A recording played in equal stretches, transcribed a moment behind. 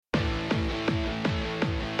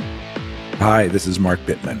Hi, this is Mark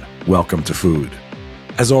Bittman. Welcome to Food.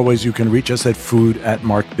 As always, you can reach us at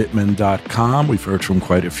food@markbittman.com. We've heard from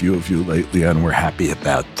quite a few of you lately, and we're happy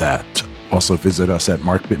about that. Also visit us at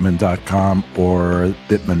markbittman.com or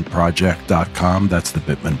bittmanproject.com. That's the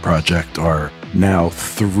Bittman Project, our now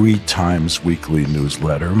 3 times weekly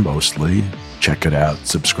newsletter, mostly. Check it out.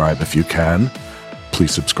 Subscribe if you can.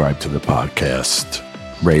 Please subscribe to the podcast.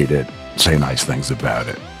 Rate it. Say nice things about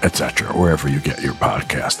it, etc., wherever you get your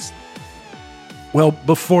podcasts. Well,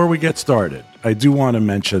 before we get started, I do want to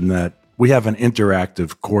mention that we have an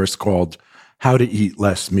interactive course called How to Eat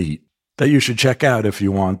Less Meat that you should check out if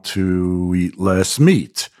you want to eat less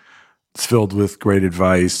meat. It's filled with great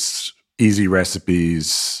advice, easy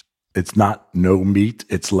recipes. It's not no meat,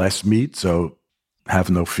 it's less meat, so have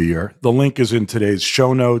no fear. The link is in today's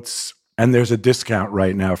show notes, and there's a discount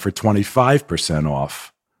right now for 25%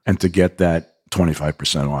 off. And to get that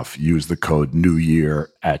 25% off, use the code NEWYEAR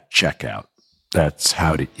at checkout. That's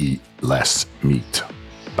How to Eat Less Meat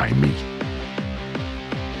by me.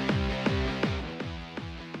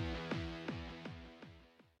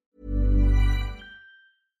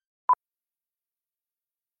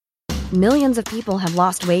 Millions of people have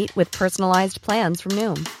lost weight with personalized plans from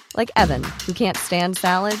Noom. Like Evan, who can't stand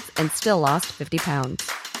salads and still lost 50 pounds.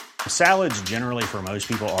 Salads generally for most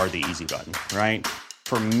people are the easy button, right?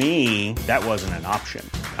 For me, that wasn't an option.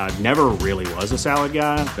 I never really was a salad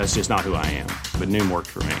guy. That's just not who I am. But Noom worked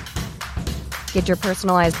for me. Get your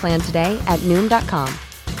personalized plan today at Noom.com.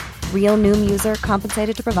 Real Noom user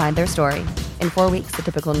compensated to provide their story. In 4 weeks, the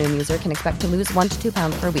typical Noom user can expect to lose 1 to 2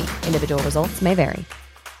 pounds per week. Individual results may vary.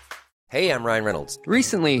 Hey, I'm Ryan Reynolds.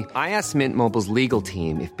 Recently, I asked Mint Mobile's legal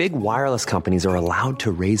team if big wireless companies are allowed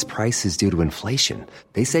to raise prices due to inflation.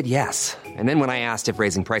 They said yes. And then when I asked if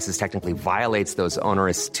raising prices technically violates those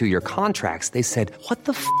onerous 2-year contracts, they said, "What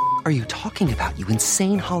the f*** are you talking about, you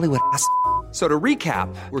insane Hollywood ass?" So to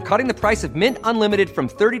recap, we're cutting the price of Mint Unlimited from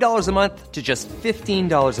 $30 a month to just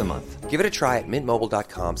 $15 a month. Give it a try at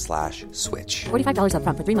mintmobile.com/switch. $45 up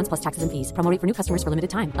front for 3 months plus taxes and fees. Promo rate for new customers for limited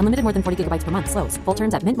time. Unlimited more than 40 gigabytes per month. Slows full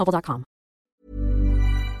terms at mintmobile.com.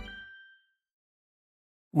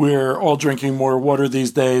 We're all drinking more water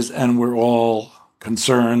these days, and we're all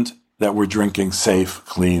concerned that we're drinking safe,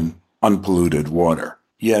 clean, unpolluted water.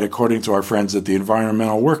 Yet, according to our friends at the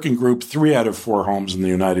Environmental Working Group, 3 out of 4 homes in the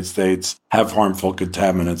United States have harmful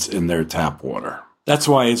contaminants in their tap water. That's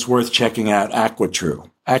why it's worth checking out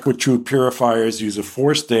AquaTrue. AquaTrue purifiers use a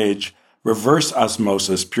 4-stage reverse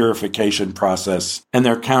osmosis purification process, and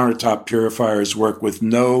their countertop purifiers work with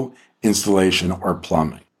no installation or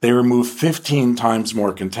plumbing. They remove 15 times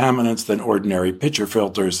more contaminants than ordinary pitcher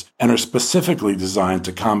filters and are specifically designed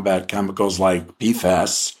to combat chemicals like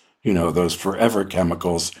PFAS, those forever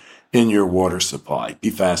chemicals, in your water supply.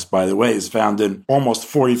 PFAS, by the way, is found in almost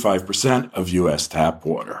 45% of U.S. tap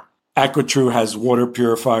water. AquaTrue has water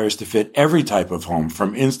purifiers to fit every type of home,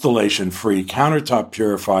 from installation-free countertop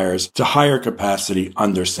purifiers to higher capacity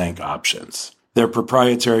under-sink options. Their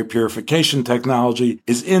proprietary purification technology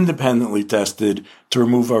is independently tested to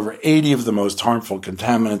remove over 80 of the most harmful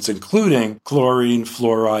contaminants, including chlorine,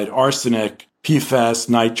 fluoride, arsenic, PFAS,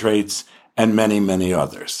 nitrates, and many, many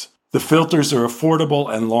others. The filters are affordable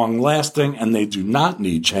and long-lasting, and they do not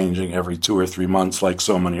need changing every 2 or 3 months like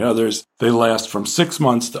so many others. They last from 6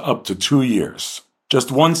 months to up to 2 years.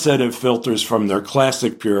 Just one set of filters from their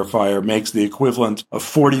classic purifier makes the equivalent of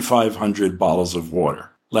 4,500 bottles of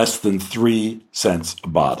water, less than 3 cents a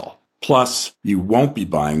bottle. Plus, you won't be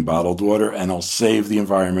buying bottled water, and it'll save the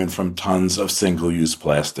environment from tons of single-use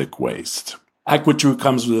plastic waste. AquaTrue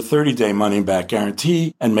comes with a 30-day money-back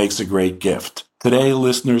guarantee and makes a great gift. Today,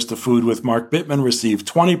 listeners to Food with Mark Bittman receive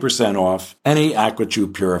 20% off any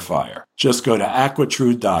AquaTrue purifier. Just go to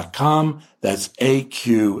aquatrue.com, that's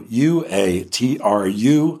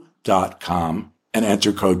AQUATRU.com, and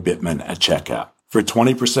enter code Bittman at checkout. For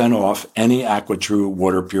 20% off any AquaTrue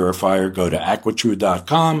water purifier, go to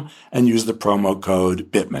aquatrue.com and use the promo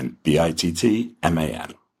code Bittman,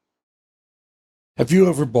 BITTMAN. Have you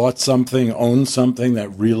ever bought something, owned something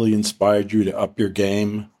that really inspired you to up your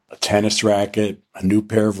game? A tennis racket, a new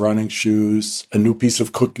pair of running shoes, a new piece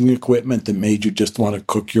of cooking equipment that made you just want to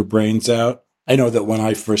cook your brains out? I know that when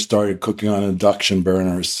I first started cooking on induction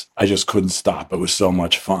burners, I just couldn't stop. It was so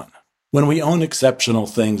much fun. When we own exceptional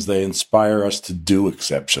things, they inspire us to do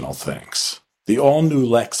exceptional things. The all-new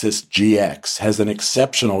Lexus GX has an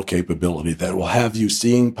exceptional capability that will have you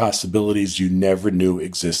seeing possibilities you never knew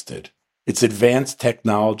existed. Its advanced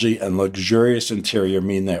technology and luxurious interior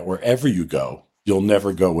mean that wherever you go, you'll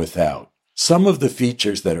never go without. Some of the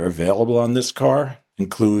features that are available on this car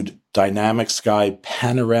include dynamic sky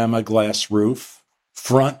panorama glass roof,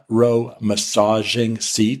 Front row massaging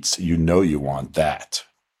seats, you know you want that.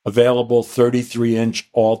 Available 33-inch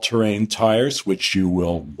all-terrain tires, which you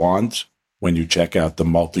will want when you check out the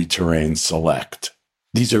Multi-Terrain Select.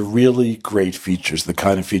 These are really great features, the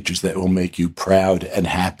kind of features that will make you proud and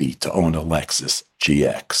happy to own a Lexus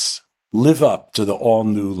GX. Live up to the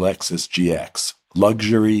all-new Lexus GX.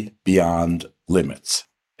 Luxury beyond limits.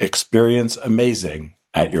 Experience amazing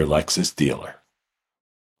at your Lexus dealer.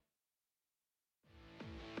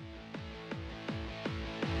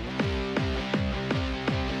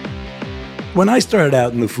 When I started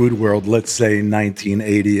out in the food world, let's say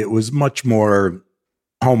 1980, it was much more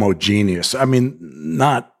homogeneous. I mean,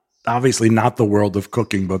 obviously not the world of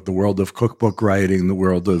cooking, but the world of cookbook writing, the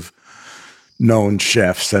world of known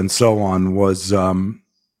chefs and so on was,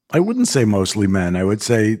 I wouldn't say mostly men. I would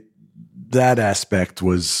say that aspect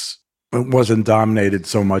wasn't dominated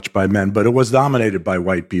so much by men, but it was dominated by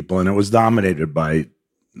white people, and it was dominated by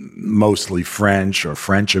mostly French or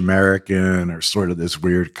French American or sort of this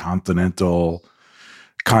weird continental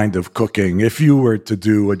kind of cooking. If you were to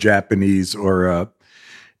do a Japanese or a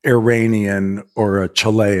Iranian or a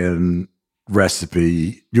Chilean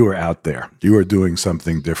recipe, you were out there. You were doing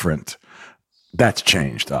something different. That's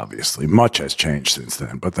changed, obviously. Much has changed since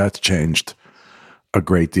then, but that's changed a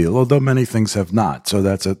great deal, although many things have not. So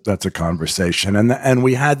that's a conversation. And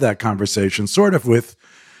we had that conversation sort of with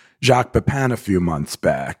Jacques Pepin a few months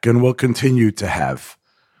back, and we'll continue to have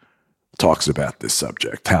talks about this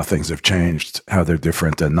subject, how things have changed, how they're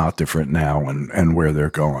different and not different now, and where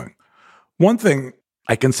they're going. One thing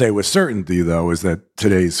I can say with certainty, though, is that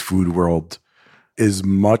today's food world is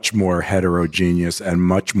much more heterogeneous and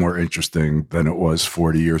much more interesting than it was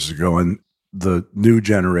 40 years ago. And the new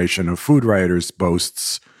generation of food writers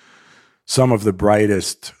boasts some of the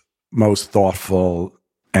brightest, most thoughtful,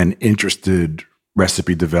 and interested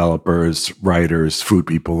recipe developers, writers, food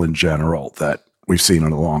people in general that we've seen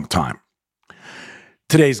in a long time.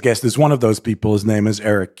 Today's guest is one of those people. His name is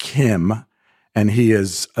Eric Kim, and he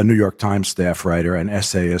is a New York Times staff writer and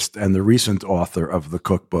essayist and the recent author of the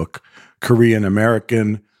cookbook, Korean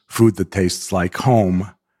American Food That Tastes Like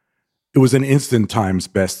Home. It was an instant Times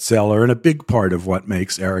bestseller, and a big part of what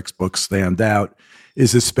makes Eric's book stand out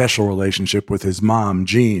is his special relationship with his mom,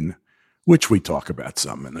 Jean, which we talk about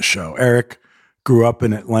some in the show. Eric grew up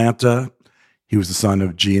in Atlanta. He was the son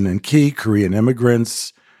of Jean and Key, Korean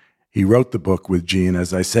immigrants. He wrote the book with Jean,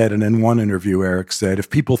 as I said, and in one interview, Eric said, if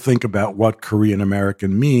people think about what Korean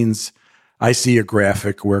American means, I see a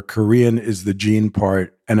graphic where Korean is the Jean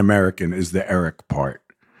part and American is the Eric part.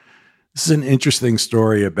 This is an interesting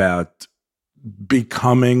story about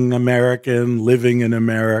becoming American, living in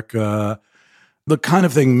America, the kind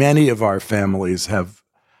of thing many of our families have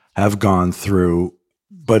gone through,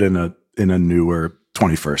 but in a newer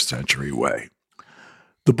 21st century way.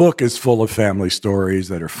 The book is full of family stories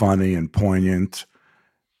that are funny and poignant,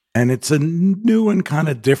 and it's a new and kind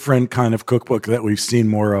of different kind of cookbook that we've seen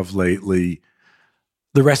more of lately.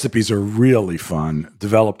 The recipes are really fun,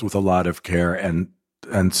 developed with a lot of care, and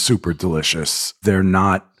super delicious. They're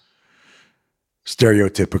not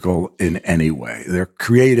stereotypical in any way. They're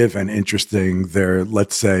creative and interesting. They're,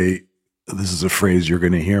 let's say, this is a phrase you're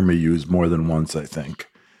going to hear me use more than once, I think.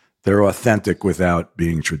 They're authentic without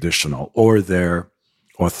being traditional, or they're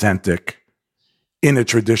authentic in a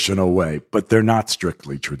traditional way, but they're not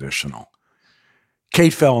strictly traditional.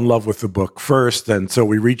 Kate fell in love with the book first, and so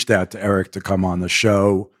we reached out to Eric to come on the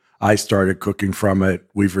show. I started cooking from it.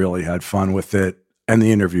 We've really had fun with it, and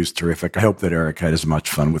the interview's terrific. I hope that Eric had as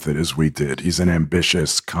much fun with it as we did. He's an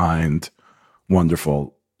ambitious, kind,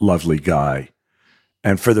 wonderful, lovely guy.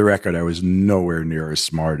 And for the record, I was nowhere near as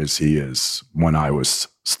smart as he is when I was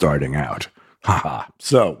starting out. Haha.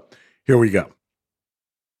 So here we go.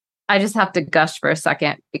 I just have to gush for a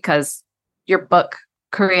second because your book,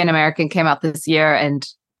 Korean American, came out this year and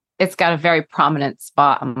it's got a very prominent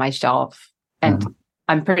spot on my shelf. And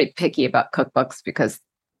I'm pretty picky about cookbooks because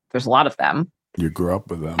there's a lot of them. You grew up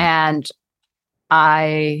with them. And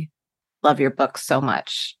I love your book so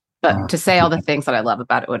much. But to say all the things that I love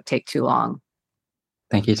about it would take too long.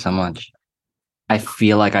 Thank you so much. I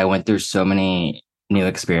feel like I went through so many new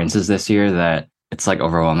experiences this year that it's like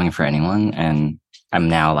overwhelming for anyone. And I'm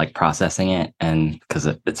now like processing it, and because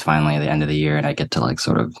it's finally the end of the year and I get to like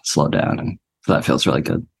sort of slow down. And so that feels really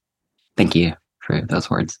good. Thank you for those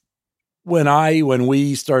words. When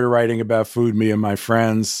we started writing about food, me and my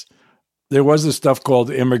friends, there was this stuff called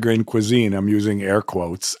immigrant cuisine. I'm using air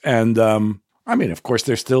quotes. And I mean, of course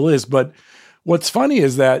there still is, but what's funny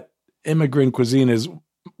is that immigrant cuisine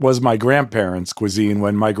was my grandparents' cuisine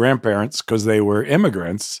when my grandparents, because they were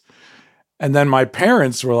immigrants. And then my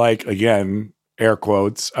parents were like, again, air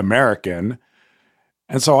quotes, American.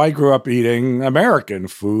 And so I grew up eating American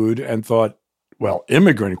food and thought, well,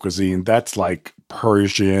 immigrant cuisine, that's like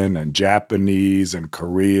Persian and Japanese and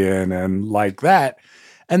Korean and like that.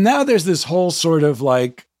 And now there's this whole sort of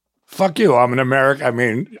like, fuck you, I'm an American. I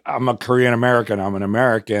mean, I'm a Korean American, I'm an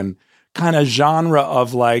American kind of genre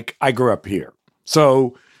of like, I grew up here.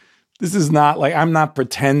 So this is not like, I'm not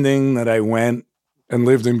pretending that I went and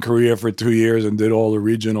lived in Korea for 2 years and did all the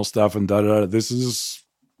regional stuff and da-da-da. This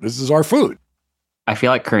is our food. I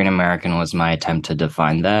feel like Korean American was my attempt to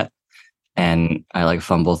define that. And I like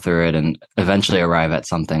fumble through it and eventually arrive at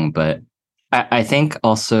something. But I think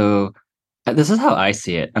also, this is how I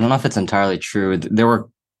see it. I don't know if it's entirely true. There were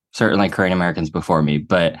certainly Korean Americans before me,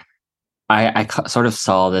 but I sort of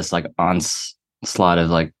saw this like onslaught of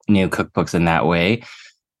like new cookbooks in that way.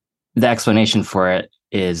 The explanation for it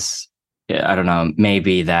is, I don't know,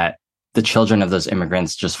 maybe that the children of those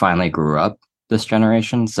immigrants just finally grew up this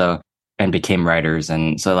generation. So, and became writers.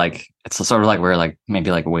 And so like, it's sort of like we're like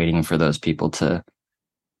maybe like waiting for those people to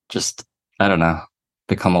just, I don't know,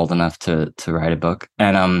 become old enough to write a book.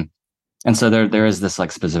 And so there is this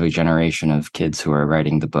like specific generation of kids who are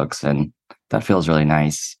writing the books, and that feels really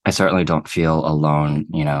nice. I certainly don't feel alone,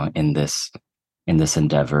 you know, in this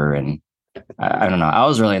endeavor. And I don't know, I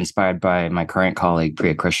was really inspired by my current colleague,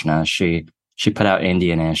 Priya Krishna. She put out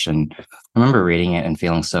Indianish, and I remember reading it and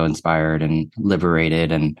feeling so inspired and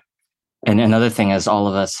liberated. And another thing is, all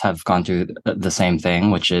of us have gone through the same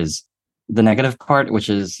thing, which is the negative part, which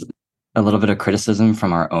is a little bit of criticism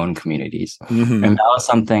from our own communities. Mm-hmm. And that was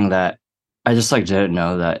something that I just like didn't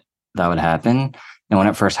know that would happen. And when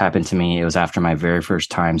it first happened to me, it was after my very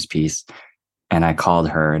first Times piece. And I called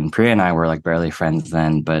her, and Priya and I were like barely friends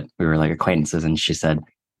then, but we were like acquaintances. And she said,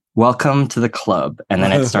 "Welcome to the club." And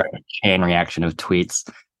then it started a chain reaction of tweets.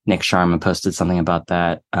 Nick Sharma posted something about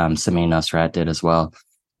that. Samin Nosrat did as well.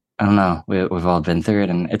 I don't know. We've all been through it,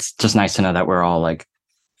 and it's just nice to know that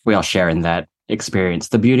we all share in that experience,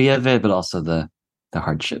 the beauty of it, but also the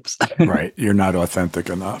hardships. Right. You're not authentic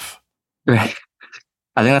enough. Right.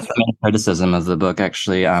 I think that's the main criticism of the book,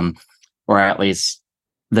 actually, or at least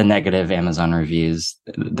the negative Amazon reviews.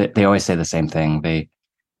 They always say the same thing.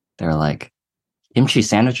 They're like, kimchi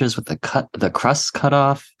sandwiches with the crust cut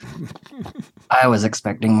off. I was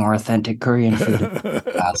expecting more authentic Korean food.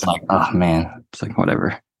 I was like, oh man, it's like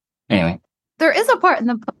whatever. Anyway, there is a part in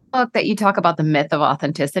the book that you talk about the myth of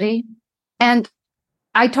authenticity, and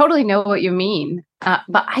I totally know what you mean. But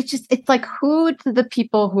it's like, who do the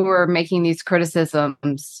people who are making these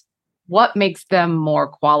criticisms, what makes them more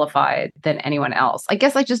qualified than anyone else? I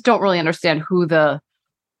guess I just don't really understand who the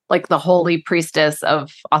holy priestess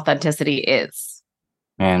of authenticity is.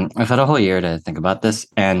 Man, I've had a whole year to think about this,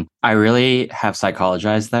 and I really have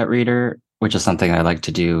psychologized that reader, which is something I like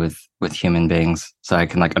to do with human beings so I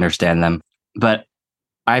can like understand them. But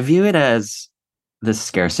I view it as this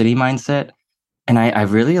scarcity mindset. And I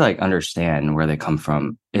really like understand where they come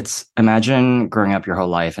from. It's, imagine growing up your whole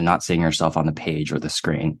life and not seeing yourself on the page or the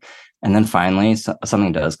screen. And then finally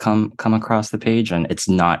something does come across the page, and it's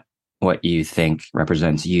not what you think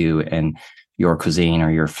represents you and your cuisine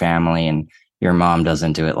or your family, and your mom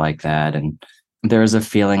doesn't do it like that. And there's a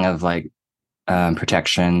feeling of like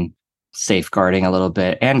protection, safeguarding a little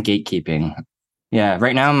bit, and gatekeeping. Yeah,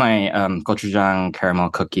 right now my gochujang caramel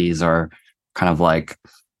cookies are kind of like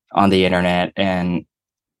on the internet, and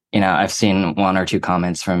you know, I've seen one or two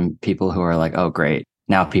comments from people who are like, "Oh, great!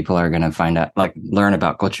 Now people are going to find out, like, learn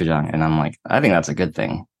about gochujang," and I'm like, I think that's a good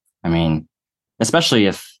thing. I mean, especially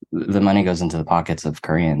if the money goes into the pockets of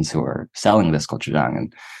Koreans who are selling this gochujang.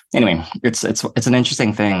 And anyway, it's an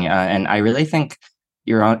interesting thing, and I really think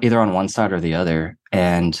you're either on one side or the other.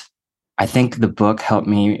 And I think the book helped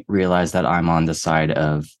me realize that I'm on the side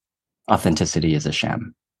of authenticity is a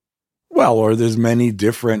sham. Well, or there's many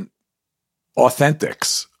different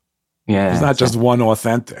authentics. Yeah. There's not just one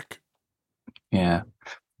authentic. Yeah.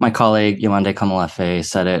 My colleague, Yolande Kamalefe,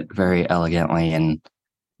 said it very elegantly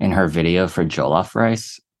in her video for Jollof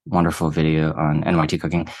Rice, wonderful video on NYT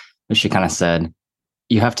cooking. She kind of said,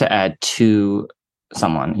 you have to add to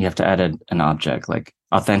someone. You have to add an object, like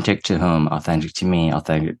authentic to whom? Authentic to me,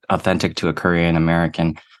 authentic to a Korean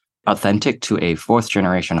American, authentic to a fourth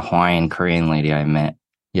generation Hawaiian Korean lady I met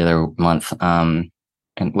the other month, and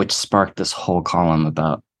which sparked this whole column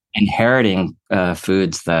about inheriting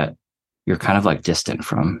foods that you're kind of like distant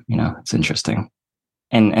from. You know, it's interesting.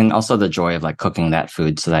 And also the joy of like cooking that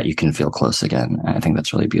food so that you can feel close again. I think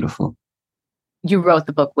that's really beautiful. You wrote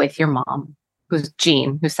the book with your mom, who's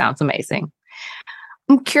Jean, who sounds amazing.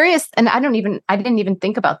 I'm curious, and I didn't even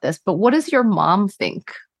think about this, but what does your mom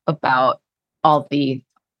think about all the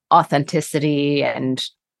authenticity? And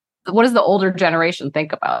what does the older generation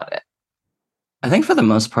think about it? I think for the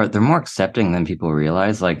most part, they're more accepting than people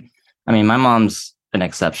realize. Like, I mean, my mom's an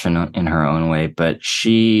exception in her own way, but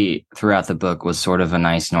she, throughout the book, was sort of a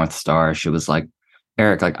nice North Star. She was like,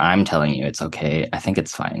 Eric, like, I'm telling you, it's okay. I think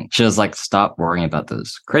it's fine. She was like, stop worrying about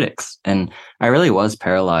those critics. And I really was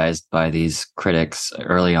paralyzed by these critics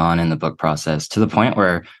early on in the book process, to the point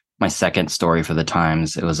where my second story for the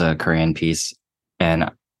Times, it was a Korean piece, and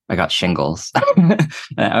I got shingles. And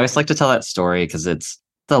I always like to tell that story because it's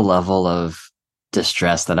the level of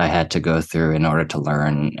distress that I had to go through in order to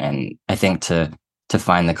learn. And I think to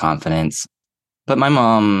find the confidence. But my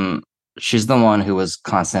mom, she's the one who was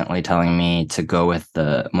constantly telling me to go with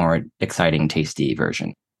the more exciting, tasty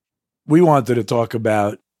version. We wanted to talk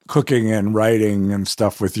about cooking and writing and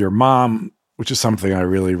stuff with your mom, which is something I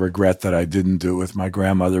really regret that I didn't do with my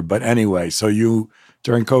grandmother. But anyway, so you,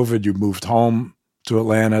 during COVID, you moved home to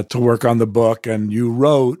Atlanta to work on the book, and you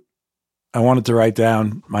wrote, I wanted to write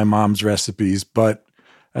down my mom's recipes, but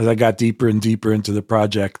as I got deeper and deeper into the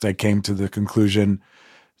project, I came to the conclusion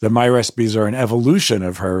that my recipes are an evolution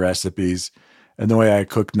of her recipes. And the way I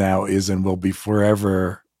cook now is and will be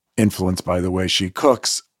forever influenced by the way she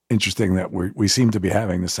cooks. Interesting that we seem to be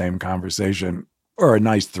having the same conversation, or a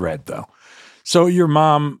nice thread, though. So your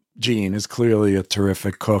mom, Jean, is clearly a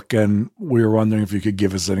terrific cook. And we were wondering if you could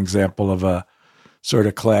give us an example of a sort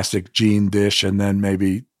of classic Jean dish, and then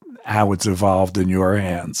maybe how it's evolved in your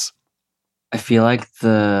hands. I feel like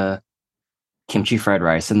the kimchi fried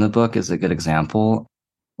rice in the book is a good example.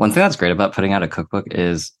 One thing that's great about putting out a cookbook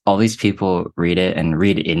is all these people read it and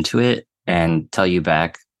read into it and tell you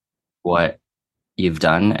back what you've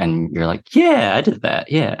done. And you're like, yeah, I did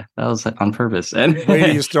that. Yeah, that was on purpose. And wait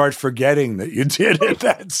till you start forgetting that you did it.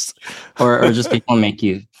 That's or just people make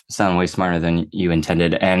you sound way smarter than you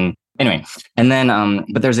intended. And anyway, and then,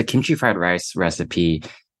 but there's a kimchi fried rice recipe,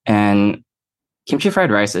 and kimchi fried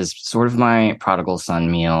rice is sort of my prodigal son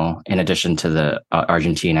meal, in addition to the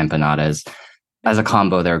Argentine empanadas. As a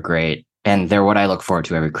combo, they're great. And they're what I look forward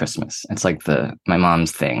to every Christmas. It's like my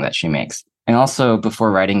mom's thing that she makes. And also,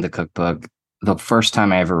 before writing the cookbook, the first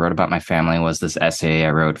time I ever wrote about my family was this essay I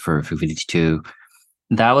wrote for Food 52.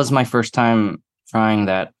 That was my first time trying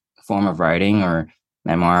that form of writing, or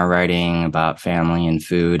memoir writing about family and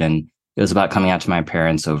food. And it was about coming out to my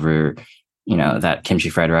parents over, that kimchi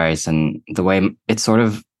fried rice, and the way it's sort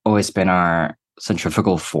of always been our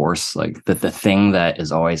centrifugal force, like the thing that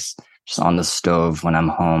is always just on the stove when I'm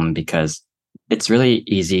home, because it's really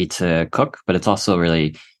easy to cook, but it's also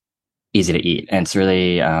really easy to eat. And it's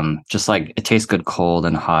really just like, it tastes good cold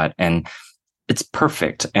and hot, and it's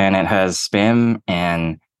perfect. And it has Spam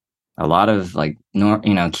and a lot of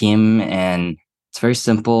kim, and it's very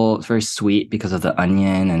simple. It's very sweet because of the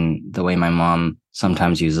onion and the way my mom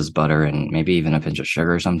sometimes uses butter and maybe even a pinch of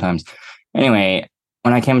sugar sometimes. Anyway,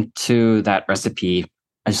 when I came to that recipe,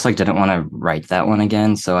 I just didn't want to write that one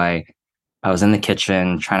again. So I was in the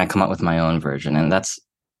kitchen trying to come up with my own version. And that's,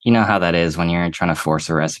 how that is when you're trying to force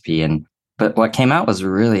a recipe. But what came out was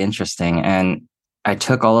really interesting. And I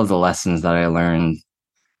took all of the lessons that I learned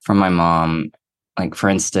from my mom. Like, for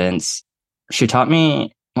instance, she taught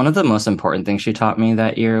me, one of the most important things she taught me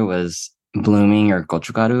that year was blooming your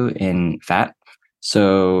gochugaru in fat.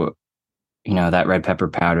 So, that red pepper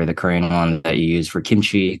powder, the Korean one that you use for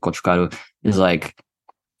kimchi, gochugaru, is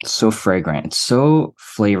so fragrant. It's so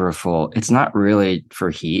flavorful. It's not really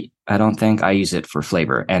for heat, I don't think. I use it for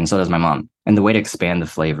flavor, and so does my mom. And the way to expand the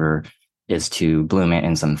flavor is to bloom it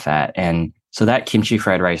in some fat. And so that kimchi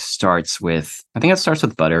fried rice starts with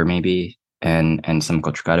butter maybe, and some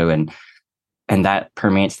gochugaru, and that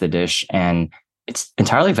permeates the dish. And it's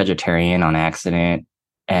entirely vegetarian on accident.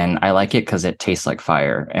 And I like it because it tastes like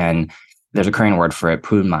fire. And there's a Korean word for it,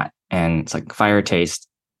 pulmat, and it's like fire taste.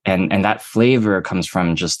 And that flavor comes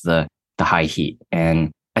from just the high heat.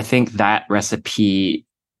 And I think that recipe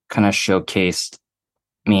kind of showcased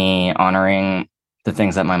me honoring the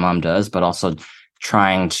things that my mom does, but also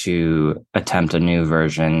trying to attempt a new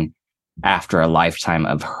version after a lifetime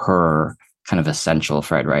of her kind of essential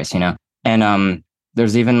fried rice, And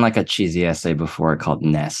there's even a cheesy essay before it called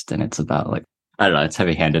Nest, and it's about I don't know, it's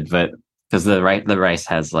heavy-handed, but because the rice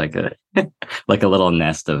has a little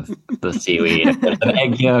nest of the seaweed, an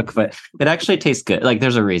egg yolk, but it actually tastes good.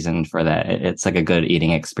 There's a reason for that. It's a good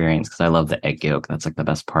eating experience because I love the egg yolk. That's the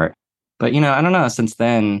best part. But I don't know. Since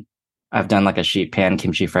then, I've done a sheet pan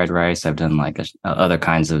kimchi fried rice. I've done other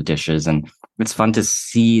kinds of dishes, and it's fun to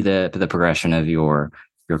see the progression of your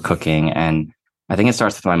cooking. And I think it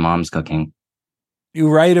starts with my mom's cooking. You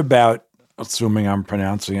write about, assuming I'm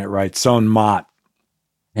pronouncing it right, Son Mat,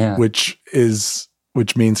 yeah, which is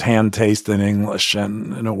which means hand taste in English.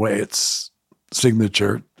 And in a way, it's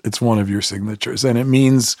signature. It's one of your signatures. And it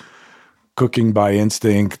means cooking by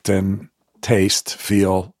instinct and taste,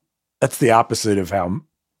 feel. That's the opposite of how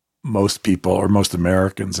most people, or most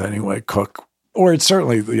Americans anyway, cook. Or it's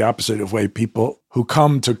certainly the opposite of way people who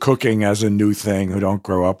come to cooking as a new thing, who don't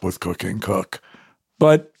grow up with cooking, cook.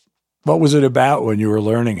 But what was it about when you were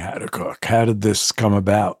learning how to cook? How did this come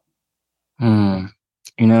about? You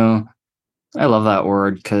know, I love that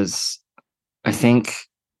word because I think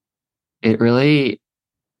it really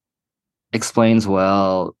explains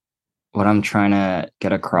well what I'm trying to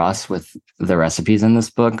get across with the recipes in this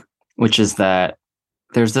book, which is that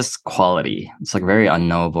there's this quality. It's like very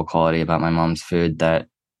unknowable quality about my mom's food that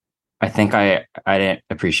I think I didn't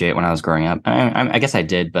appreciate when I was growing up. I guess I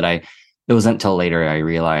did, but it wasn't until later I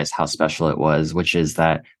realized how special it was, which is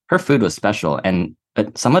that her food was special. And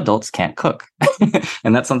some adults can't cook.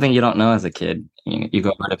 And that's something you don't know as a kid. You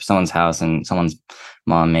go over to someone's house and someone's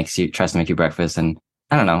mom tries to make you breakfast. And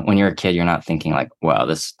I don't know, when you're a kid, you're not thinking like, wow,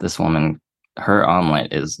 this woman, her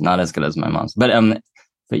omelet is not as good as my mom's. But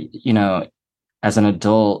you know, as an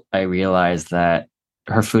adult, I realized that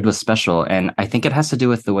her food was special. And I think it has to do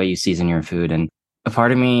with the way you season your food. And a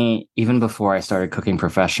part of me, even before I started cooking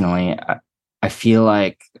professionally, I feel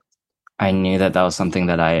like I knew that was something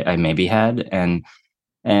that I maybe had. And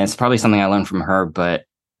it's probably something I learned from her. But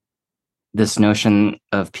this notion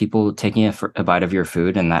of people taking a bite of your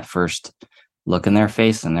food and that first look in their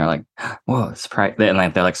face and they're like, whoa, surprise. And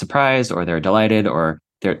like, they're like surprised, or they're delighted, or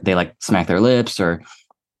they like smack their lips, or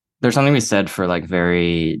there's something we said for like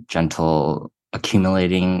very gentle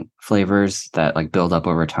accumulating flavors that like build up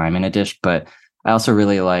over time in a dish. But I also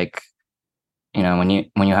really like, you know, when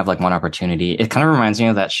you have like one opportunity, it kind of reminds me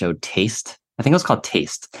of that show Taste. I think it was called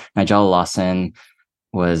Taste. Nigella Lawson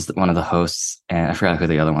was one of the hosts, and I forgot who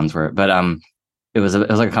the other ones were, but it was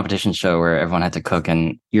like a competition show where everyone had to cook,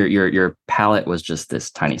 and your palate was just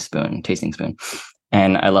this tiny spoon, tasting spoon.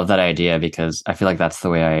 And I love that idea because I feel like that's the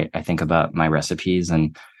way I think about my recipes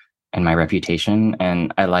and my reputation.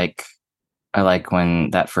 And I like when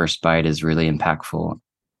that first bite is really impactful.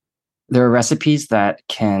 There are recipes that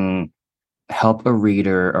can help a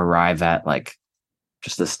reader arrive at like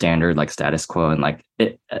just the standard like status quo, and like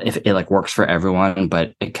if it like works for everyone,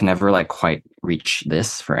 but it can never like quite reach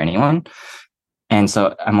this for anyone. And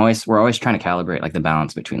so we're always trying to calibrate like the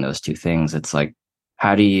balance between those two things. It's like,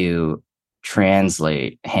 how do you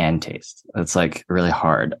translate hand taste? It's like really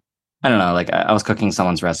hard. I don't know, like I was cooking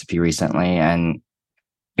someone's recipe recently and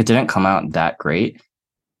it didn't come out that great,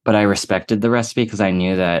 but I respected the recipe because I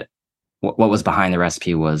knew that what was behind the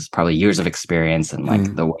recipe was probably years of experience and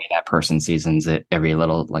like the way that person seasons it, every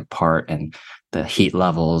little like part, and the heat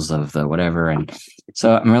levels of the whatever. And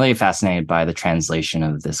so I'm really fascinated by the translation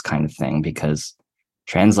of this kind of thing, because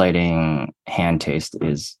translating hand taste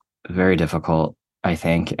is very difficult, I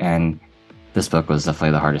think. And this book was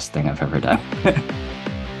definitely the hardest thing I've ever done.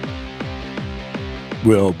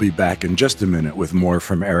 We'll be back in just a minute with more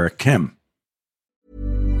from Eric Kim.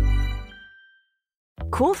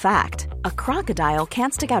 Cool fact, a crocodile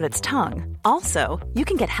can't stick out its tongue. Also, you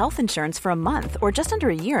can get health insurance for a month or just under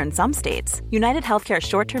a year in some states. United Healthcare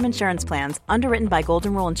short-term insurance plans, underwritten by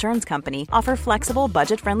Golden Rule Insurance Company, offer flexible,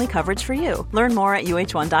 budget-friendly coverage for you. Learn more at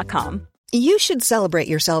uh1.com. You should celebrate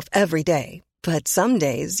yourself every day, but some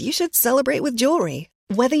days you should celebrate with jewelry.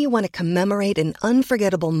 Whether you want to commemorate an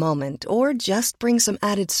unforgettable moment or just bring some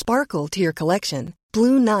added sparkle to your collection,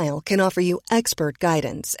 Blue Nile can offer you expert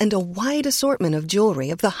guidance and a wide assortment of jewelry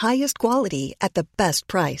of the highest quality at the best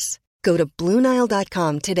price. Go to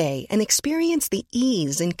BlueNile.com today and experience the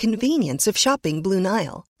ease and convenience of shopping Blue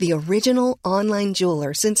Nile, the original online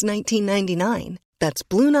jeweler since 1999. That's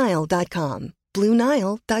BlueNile.com.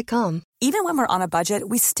 BlueNile.com. Even when we're on a budget,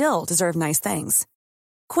 we still deserve nice things.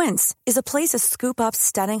 Quince is a place to scoop up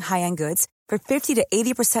stunning high-end goods for 50 to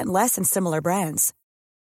 80% less than similar brands.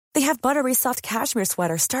 They have buttery soft cashmere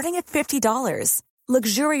sweaters starting at $50,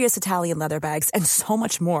 luxurious Italian leather bags, and so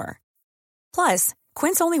much more. Plus,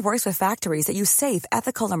 Quince only works with factories that use safe,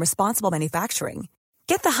 ethical, and responsible manufacturing.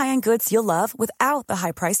 Get the high-end goods you'll love without the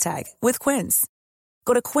high price tag with Quince.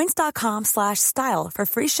 Go to quince.com/style for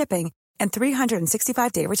free shipping and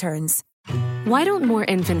 365-day returns. Why don't more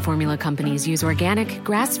infant formula companies use organic,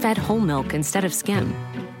 grass-fed whole milk instead of skim?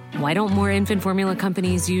 Why don't more infant formula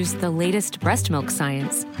companies use the latest breast milk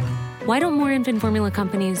science? Why don't more infant formula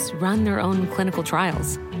companies run their own clinical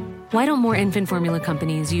trials? Why don't more infant formula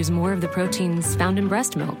companies use more of the proteins found in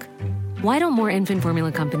breast milk? Why don't more infant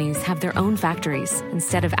formula companies have their own factories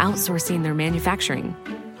instead of outsourcing their manufacturing?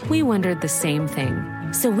 We wondered the same thing.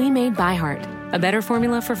 So we made ByHeart, a better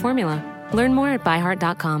formula for formula. Learn more at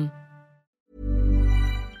byheart.com.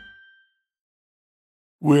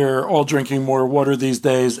 We're all drinking more water these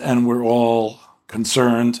days, and we're all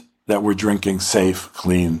concerned that we're drinking safe,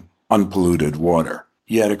 clean, unpolluted water.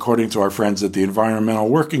 Yet, according to our friends at the Environmental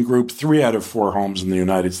Working Group, 3 out of 4 homes in the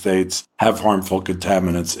United States have harmful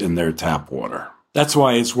contaminants in their tap water. That's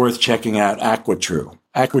why it's worth checking out AquaTrue.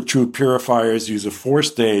 AquaTrue purifiers use a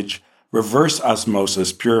 4-stage reverse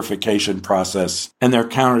osmosis purification process, and their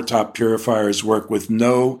countertop purifiers work with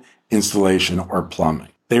no installation or plumbing.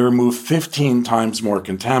 They remove 15 times more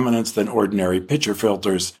contaminants than ordinary pitcher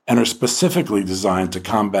filters and are specifically designed to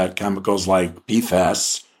combat chemicals like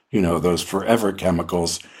PFAS, those forever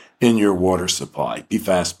chemicals, in your water supply.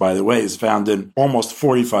 PFAS, by the way, is found in almost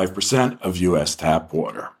 45% of U.S. tap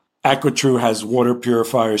water. AquaTrue has water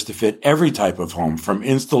purifiers to fit every type of home, from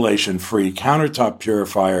installation-free countertop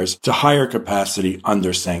purifiers to higher capacity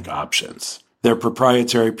under-sink options. Their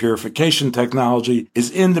proprietary purification technology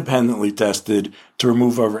is independently tested to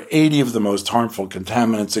remove over 80 of the most harmful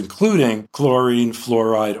contaminants, including chlorine,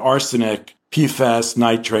 fluoride, arsenic, PFAS,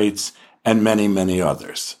 nitrates, and many, many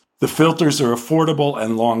others. The filters are affordable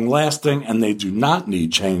and long-lasting, and they do not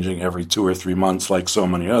need changing every 2 or 3 months like so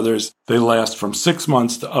many others. They last from 6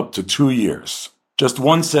 months to up to 2 years. Just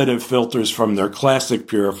one set of filters from their classic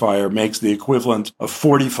purifier makes the equivalent of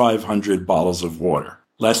 4,500 bottles of water.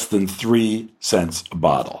 Less than 3 cents a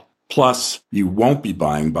bottle. Plus, you won't be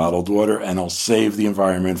buying bottled water, and it'll save the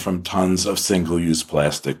environment from tons of single-use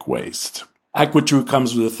plastic waste. AquaTrue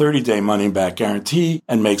comes with a 30-day money-back guarantee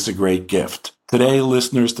and makes a great gift. Today,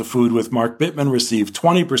 listeners to Food with Mark Bittman receive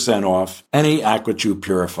 20% off any AquaTrue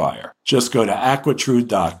purifier. Just go to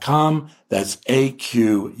aquatrue.com, that's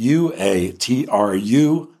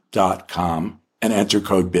AQUATRU.com, and enter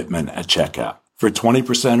code Bittman at checkout. For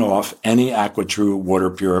 20% off any AquaTrue water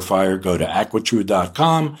purifier, go to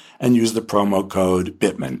aquatrue.com and use the promo code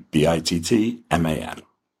BITTMAN, BITTMAN.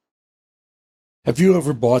 Have you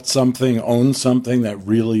ever bought something, owned something that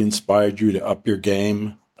really inspired you to up your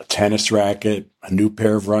game? A tennis racket, a new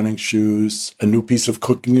pair of running shoes, a new piece of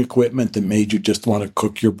cooking equipment that made you just want to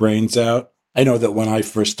cook your brains out? I know that when I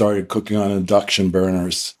first started cooking on induction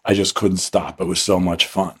burners, I just couldn't stop. It was so much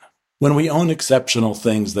fun. When we own exceptional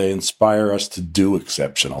things, they inspire us to do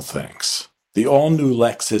exceptional things. The all-new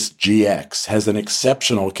Lexus GX has an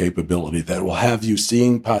exceptional capability that will have you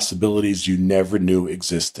seeing possibilities you never knew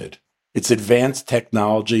existed. Its advanced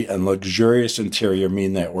technology and luxurious interior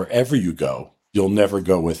mean that wherever you go, you'll never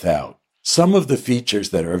go without. Some of the features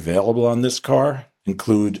that are available on this car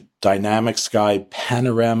include dynamic sky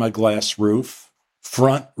panorama glass roof,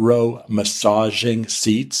 front row massaging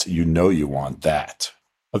seats, you know you want that.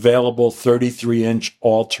 Available 33-inch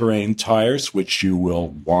all-terrain tires, which you will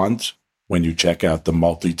want when you check out the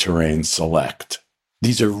Multi-Terrain Select.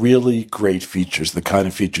 These are really great features, the kind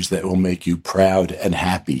of features that will make you proud and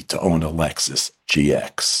happy to own a Lexus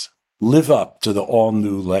GX. Live up to the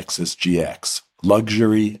all-new Lexus GX.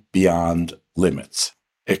 Luxury beyond limits.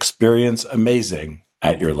 Experience amazing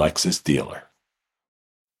at your Lexus dealer.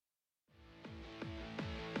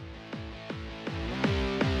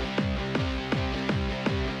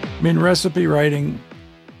 I mean, recipe writing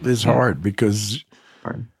is hard because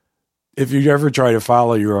if you ever try to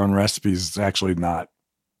follow your own recipes, it's actually not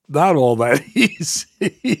all that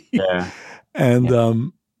easy. Yeah.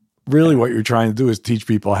 And really what you're trying to do is teach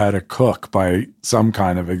people how to cook by some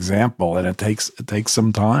kind of example, and it takes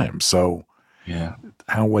some time. So yeah,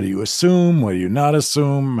 what do you assume? What do you not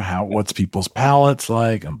assume? What's people's palates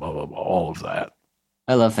like, and blah, blah, blah, all of that.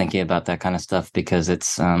 I love thinking about that kind of stuff because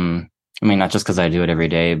it's, not just because I do it every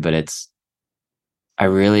day, but it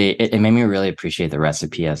made me really appreciate the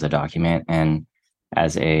recipe as a document and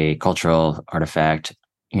as a cultural artifact.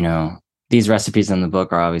 These recipes in the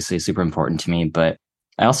book are obviously super important to me, but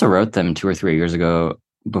I also wrote them 2 or 3 years ago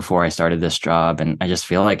before I started this job. And I just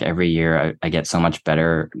feel like every year I get so much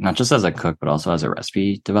better, not just as a cook, but also as a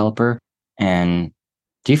recipe developer. And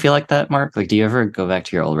do you feel like that, Mark? Like, do you ever go back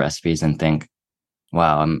to your old recipes and think,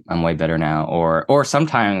 wow, I'm way better now? Or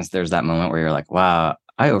sometimes there's that moment where you're like, wow,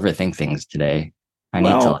 I overthink things today. I need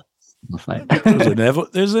to simplify.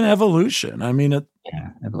 There's an evolution. I mean,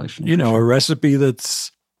 evolution. A recipe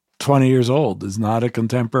that's 20 years old is not a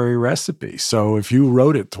contemporary recipe. So if you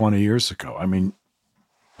wrote it 20 years ago,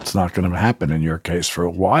 it's not going to happen in your case for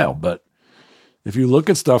a while. But if you look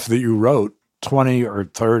at stuff that you wrote 20 or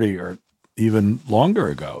 30 or even longer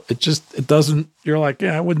ago, it doesn't, you're like,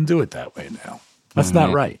 I wouldn't do it that way now. That's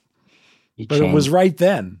not right. But it was right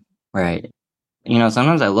then. Right.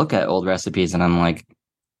 Sometimes I look at old recipes and I'm like,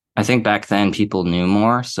 I think back then people knew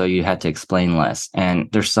more, so you had to explain less.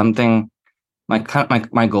 And there's something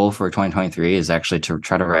my goal for 2023 is actually to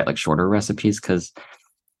try to write like shorter recipes, because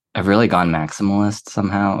I've really gone maximalist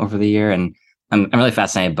somehow over the year, and I'm really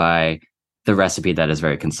fascinated by the recipe that is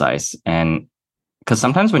very concise. And because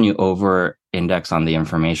sometimes when you over index on the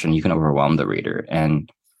information, you can overwhelm the reader. And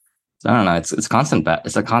I don't know, it's constant.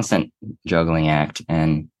 It's a constant juggling act.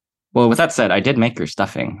 And well, with that said, I did make your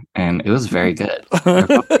stuffing, and it was very good.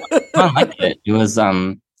 I liked it. It was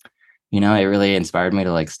it really inspired me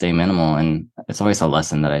to like stay minimal. And it's always a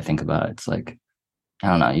lesson that I think about. It's like, I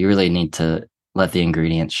don't know, you really need to let the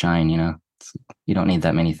ingredients shine. You don't need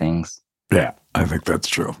that many things. Yeah, I think that's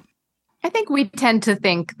true. I think we tend to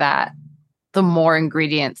think that the more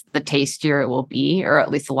ingredients, the tastier it will be, or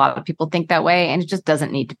at least a lot of people think that way. And it just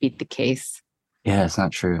doesn't need to be the case. Yeah, it's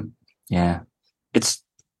not true. Yeah.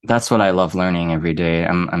 That's what I love learning every day.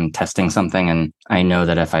 I'm testing something, and I know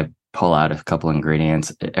that if I pull out a couple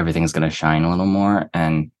ingredients, everything's going to shine a little more.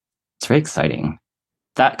 And it's very exciting.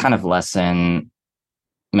 That kind of lesson,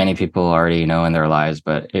 many people already know in their lives,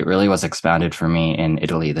 but it really was expounded for me in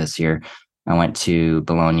Italy this year. I went to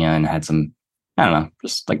Bologna and had some, I don't know,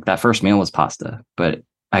 just like that first meal was pasta, but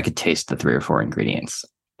I could taste the 3 or 4 ingredients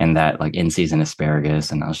and that like in-season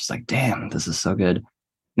asparagus. And I was just like, damn, this is so good.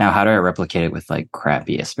 Now, how do I replicate it with like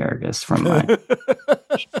crappy asparagus from my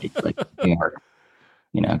like New York,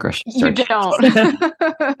 grocery store? You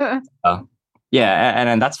don't. Yeah,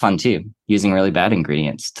 and that's fun too, using really bad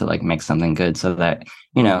ingredients to like make something good, so that,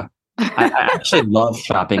 I actually love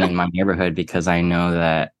shopping in my neighborhood, because I know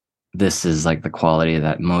that this is like the quality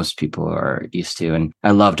that most people are used to. And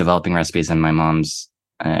I love developing recipes in my mom's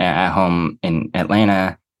at home in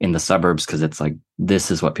Atlanta, in the suburbs, because it's like, this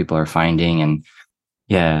is what people are finding. And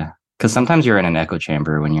yeah, because sometimes you're in an echo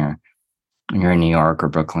chamber when you're in New York or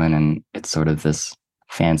Brooklyn, and it's sort of this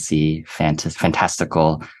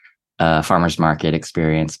fantastical farmer's market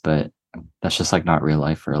experience, but that's just like not real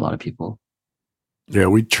life for a lot of people. Yeah,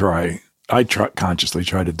 I consciously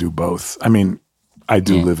try to do both. I mean, I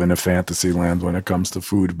do live in a fantasy land when it comes to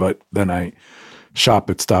food, but then I shop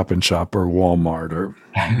at Stop and Shop or Walmart or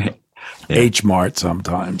H Mart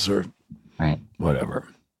sometimes, or whatever.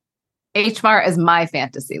 H Mart is my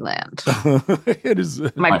fantasy land. It is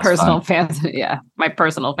my personal fantasy. Yeah, my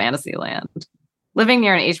personal fantasy land. Living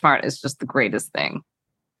near an H Mart is just the greatest thing.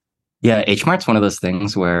 Yeah, H Mart's one of those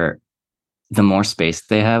things where the more space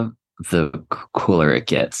they have, the cooler it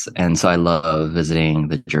gets. And so I love visiting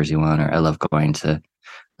the Jersey one, or I love going to,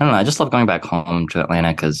 I don't know, I just love going back home to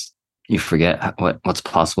Atlanta, because you forget what's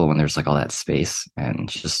possible when there's like all that space, and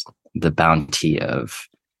just the bounty of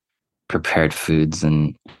prepared foods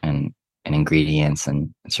and ingredients.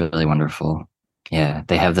 And it's really wonderful. Yeah,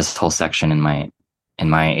 they have this whole section in my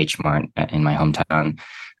H Mart in my hometown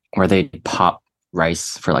where they pop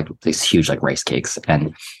rice for like these huge like rice cakes,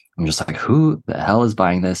 and I'm just like, who the hell is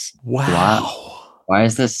buying this? Wow. Why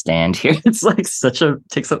is this stand here? It's like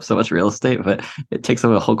takes up so much real estate, but it takes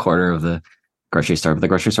up a whole quarter of the grocery store. But the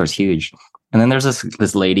grocery store is huge. And then there's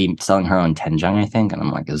this lady selling her own doenjang, I think, and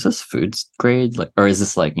I'm like, is this food grade, like, or is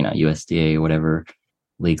this like USDA or whatever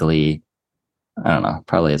legally? I don't know,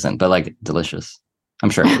 probably isn't, but like delicious. I'm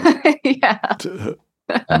sure. Yeah.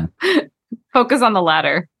 Focus on the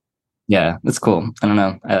latter. Yeah, it's cool. I don't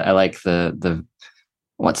know. I like the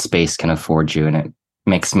what space can afford you, and it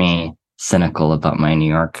makes me cynical about my New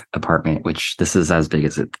York apartment, which this is as big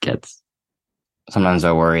as it gets. Sometimes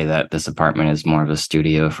I worry that this apartment is more of a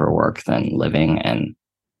studio for work than living, and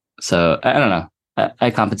so I don't know.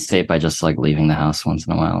 I compensate by just like leaving the house once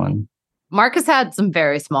in a while. And Mark has had some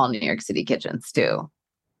very small New York City kitchens too.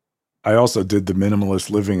 I also did the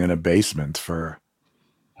minimalist living in a basement for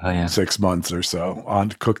 6 months or so.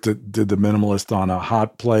 Did the minimalist on a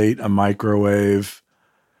hot plate, a microwave,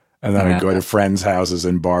 and then I'd go to friends' houses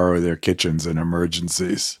and borrow their kitchens in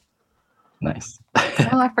emergencies. Nice.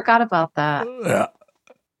 Oh, I forgot about that. Yeah.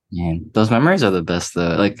 Man, those memories are the best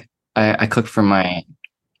though. Like I cooked for my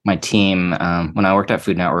team when I worked at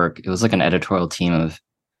Food Network. It was like an editorial team of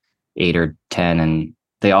 8 or 10, and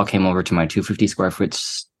they all came over to my 250 square foot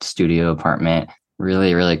studio apartment.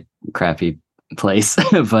 Really, really crappy place,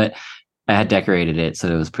 but I had decorated it so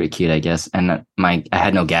it was pretty cute, I guess. And I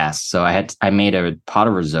had no gas, so I made a pot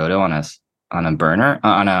of risotto on a burner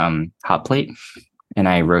on a hot plate, and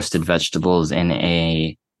I roasted vegetables in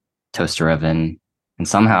a toaster oven, and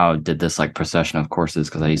somehow did this like procession of courses,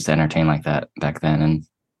 because I used to entertain like that back then,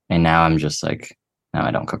 and now I'm just like, no,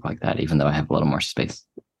 I don't cook like that, even though I have a little more space.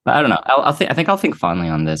 But I don't know. I think I'll think fondly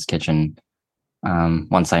on this kitchen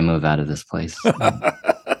once I move out of this place. An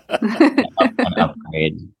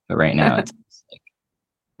upgrade, but right now it's like,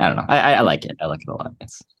 I don't know. I like it. I like it a lot.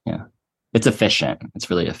 It's efficient. It's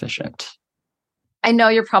really efficient. I know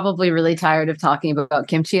you're probably really tired of talking about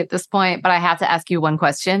kimchi at this point, but I have to ask you one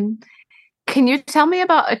question. Can you tell me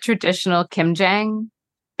about a traditional kimjang?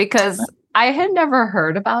 Because I had never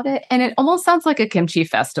heard about it, and it almost sounds like a kimchi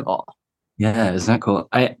festival. Yeah, isn't that cool?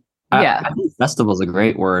 I think festival is a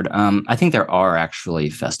great word. I think there are actually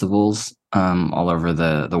festivals all over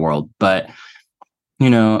the world, but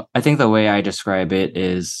I think the way I describe it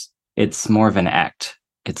is it's more of an act.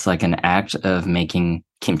 It's like an act of making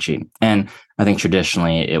kimchi. And I think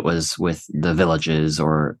traditionally it was with the villages,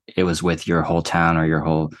 or it was with your whole town,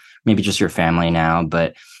 or maybe just your family now.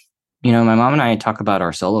 But, my mom and I talk about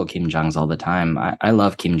our solo kimjangs all the time. I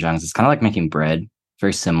love kimjangs. It's kind of like making bread,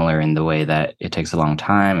 very similar in the way that it takes a long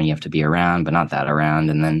time and you have to be around, but not that around.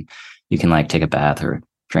 And then you can like take a bath or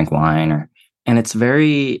drink wine, and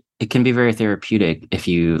it can be very therapeutic if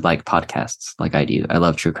you like podcasts like I do. I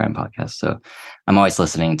love true crime podcasts. So I'm always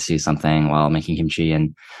listening to something while making kimchi.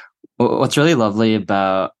 And what's really lovely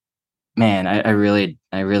about, man, I really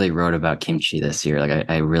wrote about kimchi this year. Like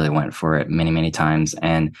I really went for it many, many times.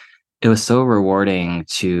 And it was so rewarding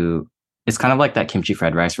it's kind of like that kimchi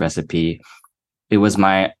fried rice recipe.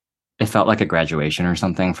 It felt like a graduation or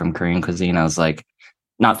something from Korean cuisine. I was like,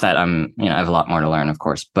 not that I have a lot more to learn, of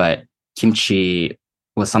course, but kimchi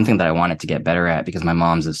was something that I wanted to get better at because my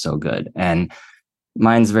mom's is so good. And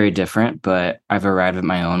mine's very different, but I've arrived at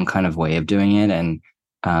my own kind of way of doing it. And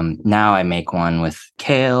now I make one with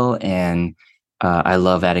kale, and I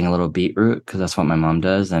love adding a little beetroot because that's what my mom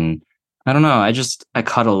does. And I don't know, I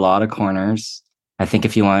cut a lot of corners. I think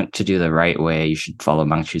if you want to do the right way, you should follow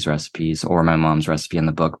Mangchi's recipes or my mom's recipe in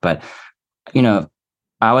the book. But,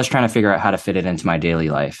 I was trying to figure out how to fit it into my daily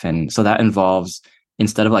life. And so that involves,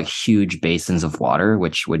 instead of like huge basins of water,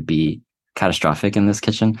 which would be catastrophic in this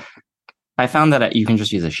kitchen, I found that you can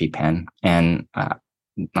just use a sheet pan, and I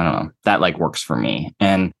don't know, that like works for me.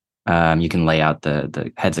 And you can lay out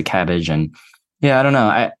the heads of cabbage, and I don't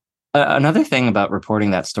know. Another thing about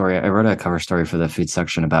reporting that story, I wrote a cover story for the food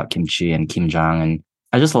section about kimchi and kimjang, and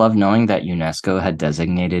I just love knowing that UNESCO had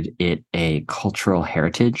designated it a cultural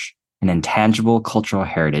heritage, an intangible cultural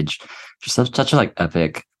heritage. Just such a like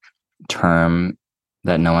epic term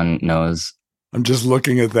that no one knows. I'm just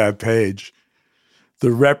looking at that page.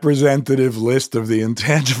 The representative list of the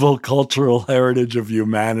intangible cultural heritage of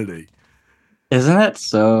humanity. Isn't that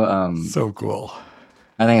so so cool?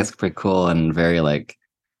 I think it's pretty cool and very like,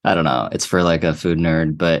 I don't know, it's for like a food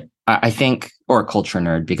nerd, but I think, or a culture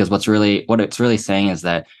nerd, because what it's really saying is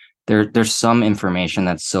that there's some information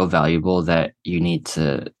that's so valuable that you need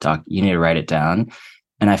to write it down.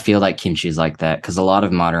 And I feel like kimchi is like that, because a lot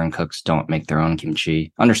of modern cooks don't make their own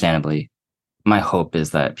kimchi, understandably. My hope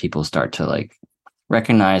is that people start to like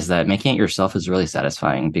recognize that making it yourself is really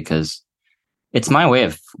satisfying, because it's my way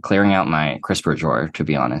of clearing out my crisper drawer, to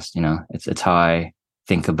be honest. It's how I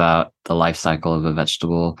think about the life cycle of a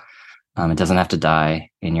vegetable. It doesn't have to die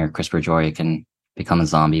in your crisper drawer. It can become a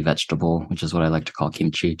zombie vegetable, which is what I like to call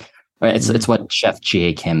kimchi. It's what Chef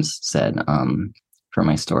G.A. Kim said for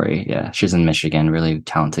my story. Yeah, she's in Michigan, really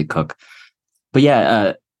talented cook.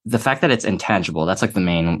 But the fact that it's intangible, that's like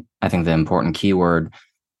the important keyword.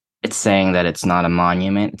 It's saying that it's not a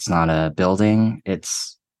monument, it's not a building,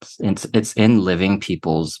 it's in living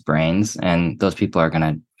people's brains, and those people are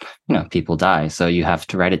gonna, people die, so you have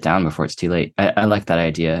to write it down before it's too late. I like that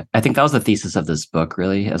idea. I think that was the thesis of this book,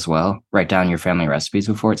 really, as well. Write down your family recipes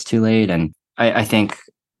before it's too late. And I think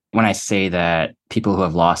when I say that, people who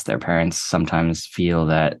have lost their parents sometimes feel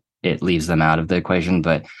that it leaves them out of the equation,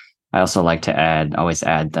 but I also like to always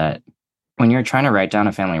add that when you're trying to write down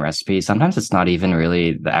a family recipe, sometimes it's not even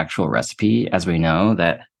really the actual recipe, as we know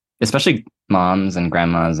that, especially moms and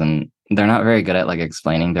grandmas, and they're not very good at like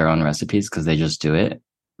explaining their own recipes because they just do it.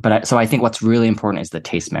 So I think what's really important is the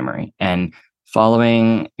taste memory, and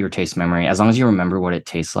following your taste memory, as long as you remember what it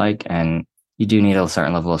tastes like. And you do need a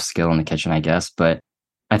certain level of skill in the kitchen, I guess, but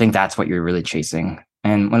I think that's what you're really chasing.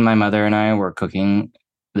 And when my mother and I were cooking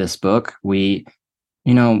this book, we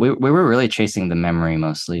were really chasing the memory,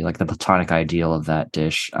 mostly like the platonic ideal of that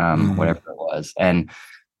dish, whatever it was. And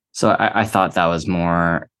so I thought that was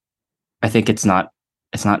more, I think it's not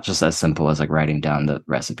just as simple as like writing down the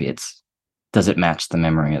recipe. Does it match the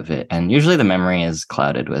memory of it? And usually the memory is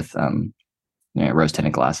clouded with, rose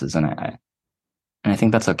tinted glasses. And I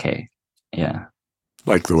think that's okay. Yeah.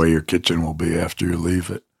 Like the way your kitchen will be after you leave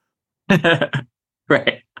it.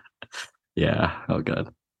 Right. Yeah. Oh,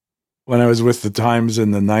 God. When I was with the Times in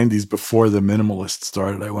the 90s, before the Minimalists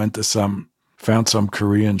started, I went to found some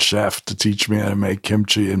Korean chef to teach me how to make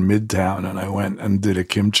kimchi in Midtown, and I went and did a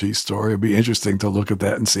kimchi story. It'd be interesting to look at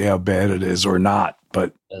that and see how bad it is or not.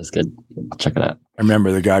 But that's good. I'll check it out. I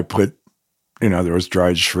remember the guy put There was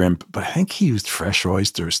dried shrimp, but I think he used fresh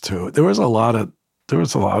oysters too. There was a lot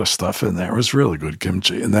of stuff in there. It was really good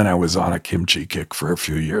kimchi. And then I was on a kimchi kick for a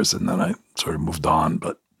few years, and then I sort of moved on.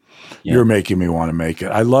 But you're making me want to make it.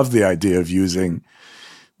 I love the idea of using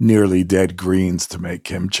nearly dead greens to make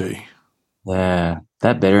kimchi. Yeah,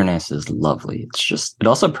 that bitterness is lovely. It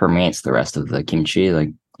also permeates the rest of the kimchi. Like,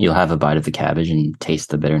 you'll have a bite of the cabbage and taste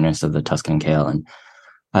the bitterness of the Tuscan kale. And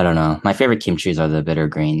I don't know. My favorite kimchis are the bitter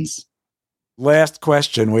greens. Last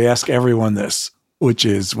question. We ask everyone this, which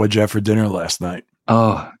is, what'd you have for dinner last night?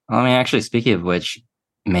 Oh, I mean, actually, speaking of which,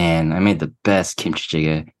 man, I made the best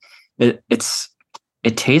kimchi jjigae.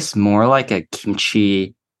 It tastes more like a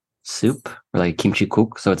kimchi soup or like kimchi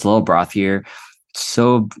cook. So it's a little brothier. It's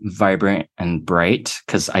so vibrant and bright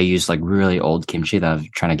because I used like really old kimchi that I've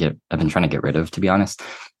been trying to get rid of, to be honest.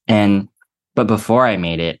 But before I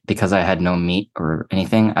made it, because I had no meat or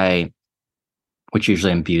anything, which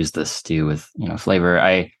usually imbues the stew with, flavor,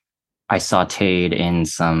 I sauteed in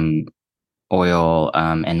some oil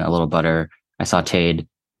and a little butter. I sauteed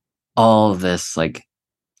all of this like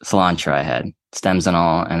cilantro I had, stems and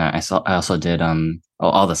all, and I also did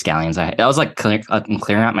all the scallions I was like clearing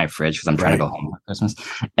out my fridge because I'm trying to go home for Christmas.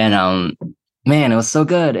 And man, it was so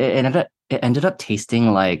good. It ended up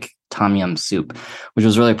tasting like tom yum soup, which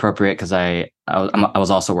was really appropriate because I was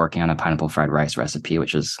also working on a pineapple fried rice recipe,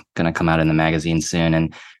 which is going to come out in the magazine soon.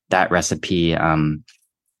 And that recipe, the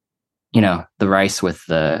rice with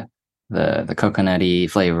the coconutty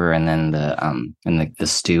flavor, and then the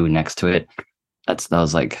stew next to it. That's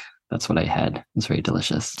what I had. It's very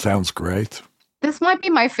delicious. Sounds great. This might be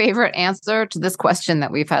my favorite answer to this question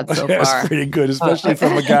that we've had so far. That's pretty good, especially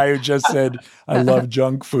from a guy who just said, I love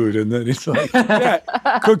junk food. And then he's like, yeah,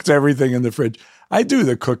 cooked everything in the fridge. I do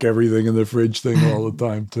the cook everything in the fridge thing all the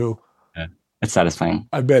time, too. Yeah, it's satisfying.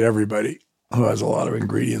 I bet everybody who has a lot of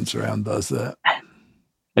ingredients around does that.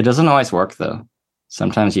 It doesn't always work, though.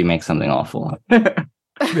 Sometimes you make something awful.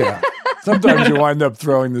 Yeah. Sometimes you wind up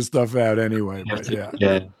throwing the stuff out anyway. But yeah.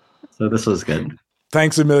 Yeah. So this was good.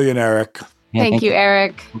 Thanks a million, Eric. Yeah, thank you,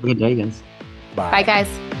 Eric. Have a good day, guys. Bye. Bye, guys.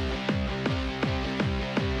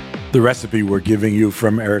 The recipe we're giving you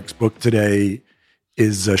from Eric's book today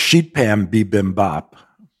is a sheet pan bibimbap.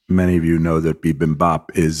 Many of you know that bibimbap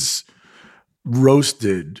is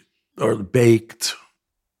roasted or baked,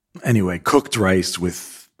 cooked rice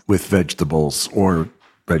with vegetables or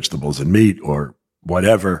vegetables and meat or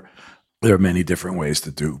whatever. There are many different ways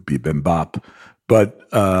to do bibimbap. But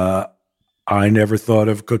I never thought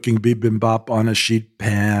of cooking bibimbap on a sheet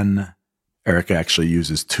pan. Eric actually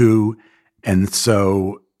uses two. And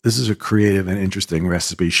so this is a creative and interesting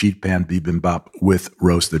recipe, sheet pan bibimbap with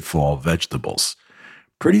roasted fall vegetables.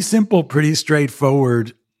 Pretty simple, pretty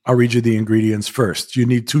straightforward. I'll read you the ingredients first. You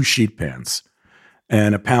need 2 sheet pans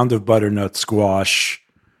and a pound of butternut squash,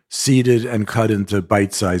 seeded and cut into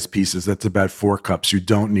bite-sized pieces. That's about 4 cups. You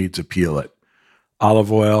don't need to peel it.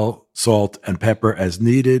 Olive oil, salt, and pepper as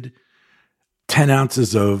needed. 10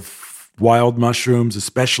 ounces of wild mushrooms,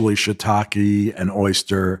 especially shiitake and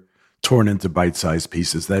oyster, torn into bite-sized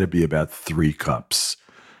pieces. That'd be about 3 cups.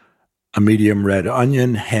 A medium red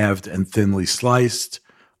onion, halved and thinly sliced.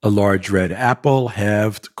 A large red apple,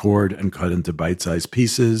 halved, cored, and cut into bite-sized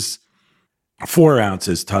pieces. 4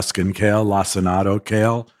 ounces Tuscan kale, lacinato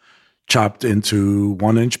kale, chopped into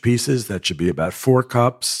 1-inch pieces. That should be about 4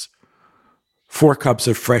 cups. 4 cups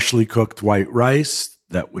of freshly cooked white rice.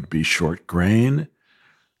 That would be short grain.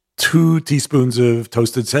 2 teaspoons of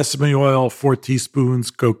toasted sesame oil, 4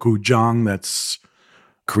 teaspoons gochujang, that's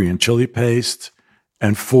Korean chili paste,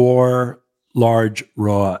 and 4 large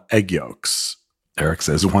raw egg yolks. Eric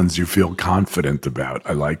says ones you feel confident about.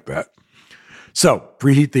 I like that. So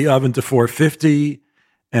preheat the oven to 450,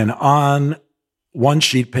 and on 1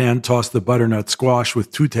 sheet pan, toss the butternut squash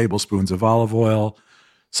with 2 tablespoons of olive oil,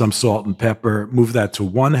 some salt and pepper. Move that to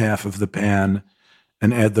 1/2 of the pan,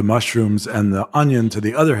 and add the mushrooms and the onion to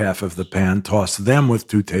the other half of the pan. Toss them with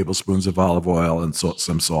 2 tablespoons of olive oil and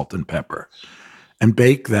some salt and pepper. And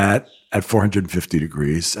bake that at 450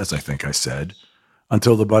 degrees, as I think I said,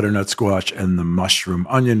 until the butternut squash and the mushroom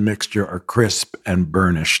onion mixture are crisp and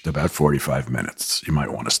burnished, about 45 minutes. You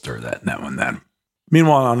might want to stir that now and then.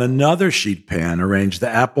 Meanwhile, on another sheet pan, arrange the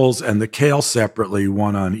apples and the kale separately,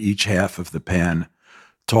 1 on each half of the pan.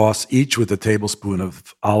 Toss each with a tablespoon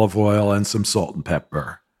of olive oil and some salt and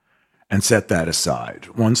pepper, and set that aside.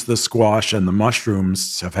 Once the squash and the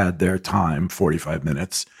mushrooms have had their time, 45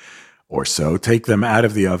 minutes or so, take them out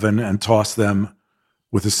of the oven and toss them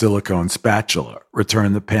with a silicone spatula.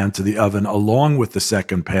 Return the pan to the oven along with the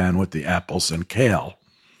second pan with the apples and kale.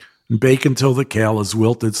 And bake until the kale is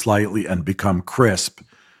wilted slightly and become crisp.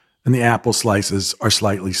 and the apple slices are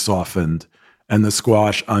slightly softened, and the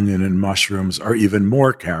squash, onion, and mushrooms are even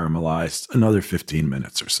more caramelized, another 15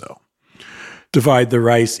 minutes or so. Divide the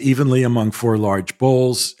rice evenly among 4 large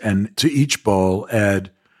bowls, and to each bowl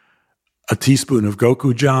add a teaspoon of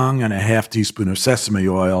gochujang and a half teaspoon of sesame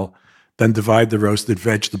oil. Then divide the roasted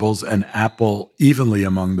vegetables and apple evenly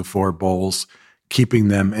among the 4 bowls, keeping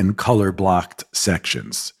them in color-blocked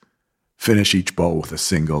sections. Finish each bowl with a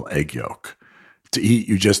single egg yolk. To eat,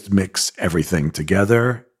 you just mix everything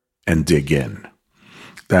together and dig in.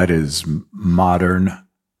 That is modern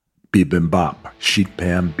bibimbap, sheet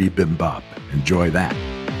pan bibimbap. Enjoy that.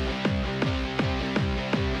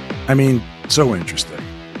 I mean, so interesting.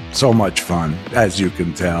 So much fun, as you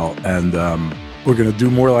can tell. And we're going to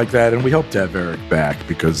do more like that. And we hope to have Eric back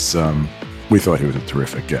because we thought he was a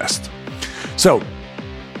terrific guest. So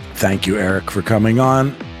thank you, Eric, for coming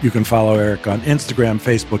on. You can follow Eric on Instagram,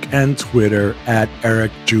 Facebook, and Twitter at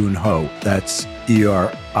Eric Junho. That's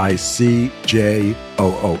EricJoonho.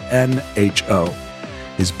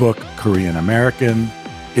 His book, Korean American,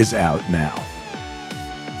 is out now.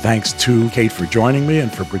 Thanks to Kate for joining me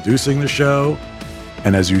and for producing the show.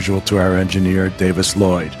 And as usual, to our engineer, Davis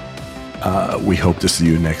Lloyd. We hope to see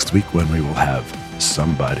you next week when we will have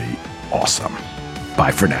somebody awesome.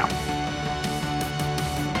 Bye for now.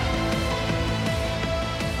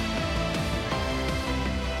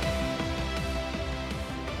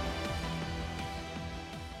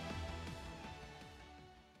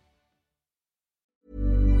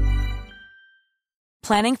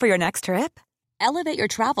 Planning for your next trip? Elevate your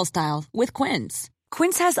travel style with Quince.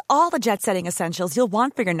 Quince has all the jet-setting essentials you'll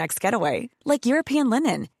want for your next getaway, like European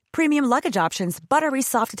linen, premium luggage options, buttery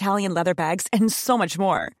soft Italian leather bags, and so much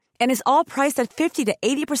more. And is all priced at 50 to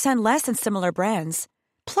 80% less than similar brands.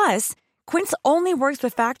 Plus, Quince only works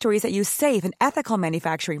with factories that use safe and ethical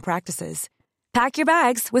manufacturing practices. Pack your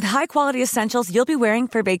bags with high-quality essentials you'll be wearing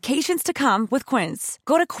for vacations to come with Quince.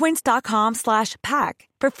 Go to quince.com/pack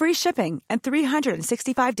for free shipping and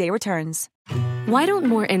 365-day returns. Why don't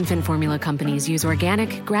more infant formula companies use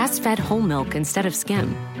organic, grass-fed whole milk instead of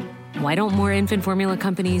skim? Why don't more infant formula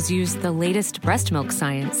companies use the latest breast milk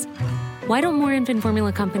science? Why don't more infant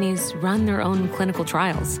formula companies run their own clinical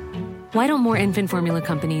trials? Why don't more infant formula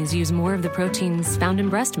companies use more of the proteins found in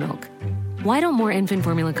breast milk? Why don't more infant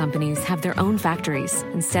formula companies have their own factories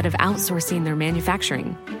instead of outsourcing their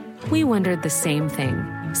manufacturing? We wondered the same thing.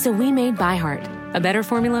 So we made ByHeart, a better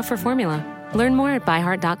formula for formula. Learn more at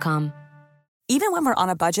byheart.com. Even when we're on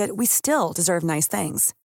a budget, we still deserve nice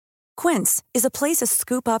things. Quince is a place to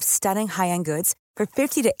scoop up stunning high-end goods for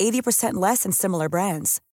 50 to 80% less than similar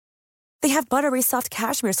brands. They have buttery soft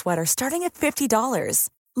cashmere sweaters starting at $50,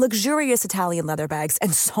 luxurious Italian leather bags,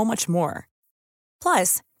 and so much more.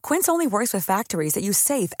 Plus, Quince only works with factories that use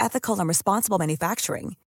safe, ethical, and responsible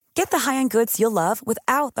manufacturing. Get the high-end goods you'll love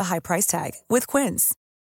without the high price tag with Quince.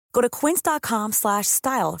 Go to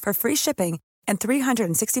quince.com/style for free shipping and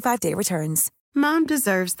 365-day returns. Mom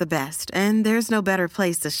deserves the best, and there's no better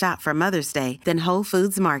place to shop for Mother's Day than Whole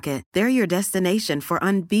Foods Market. They're your destination for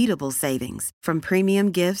unbeatable savings, from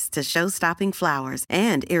premium gifts to show-stopping flowers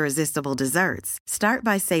and irresistible desserts. Start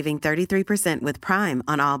by saving 33% with Prime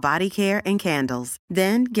on all body care and candles.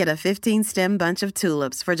 Then get a 15-stem bunch of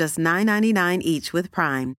tulips for just $9.99 each with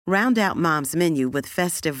Prime. Round out Mom's menu with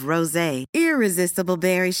festive rosé, irresistible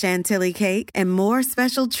berry chantilly cake, and more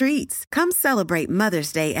special treats. Come celebrate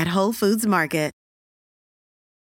Mother's Day at Whole Foods Market.